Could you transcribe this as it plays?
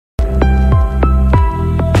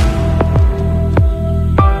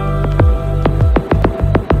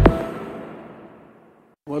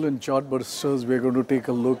Well, in Chartbusters, we're going to take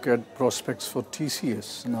a look at prospects for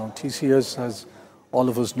TCS. Now, TCS, as all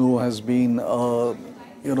of us know, has been,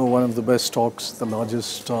 one of the best stocks, the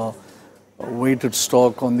largest weighted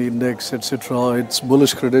stock on the index, etc. Its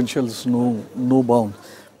bullish credentials, no bound.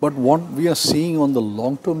 But what we are seeing on the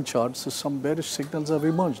long-term charts is some bearish signals have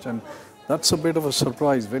emerged, and that's a bit of a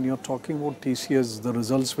surprise. When you're talking about TCS, the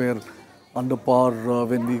results were under par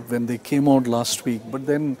when they came out last week. But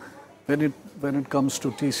then when it comes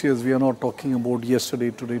to TCS, we are not talking about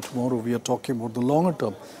yesterday, today, tomorrow. We are talking about the longer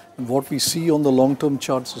term. And what we see on the long-term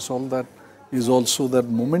charts is also that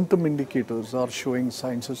momentum indicators are showing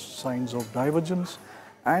signs of divergence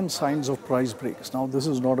and signs of price breaks. Now, this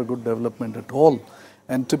is not a good development at all.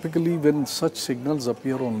 And typically, when such signals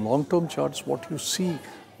appear on long-term charts, what you see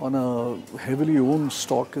on a heavily owned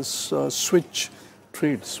stock is switch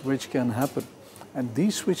trades, which can happen. And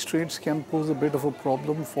these switch trades can pose a bit of a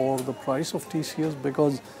problem for the price of TCS,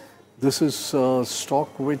 because this is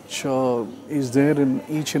stock which is there in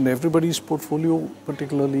each and everybody's portfolio,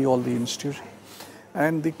 particularly all the institutions.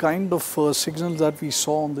 And the kind of signals that we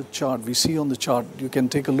see on the chart, you can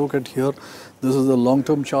take a look at here. This is the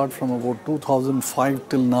long-term chart from about 2005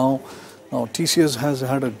 till now. Now, TCS has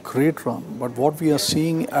had a great run, but what we are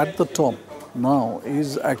seeing at the top now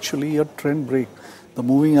is actually a trend break. The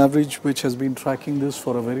moving average, which has been tracking this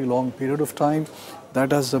for a very long period of time,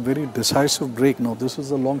 that has a very decisive break. Now, this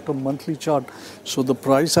is a long-term monthly chart, so the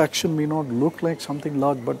price action may not look like something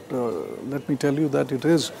large, but let me tell you that it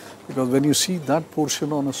is, because when you see that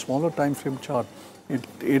portion on a smaller time frame chart,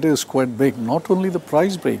 it is quite big. Not only the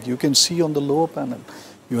price break, you can see on the lower panel,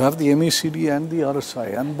 you have the MACD and the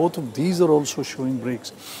RSI, and both of these are also showing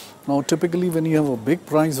breaks. Now, typically when you have a big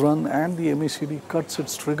price run and the MACD cuts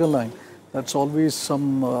its trigger line, that's always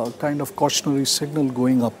some kind of cautionary signal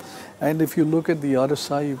going up. And if you look at the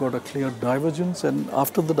RSI, you've got a clear divergence, and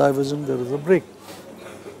after the divergence, there is a break.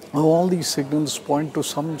 Now, all these signals point to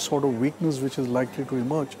some sort of weakness which is likely to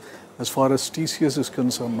emerge as far as TCS is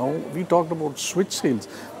concerned. Now, we talked about switch sales.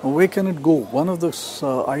 Now, where can it go? One of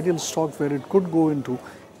the ideal stocks where it could go into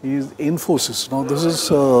is Infosys. Now, this is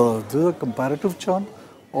a comparative chart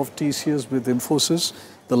of TCS with Infosys.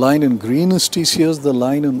 The line in green is TCS, the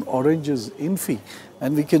line in orange is Infy,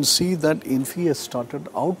 and we can see that Infy has started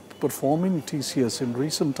outperforming TCS in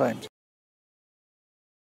recent times.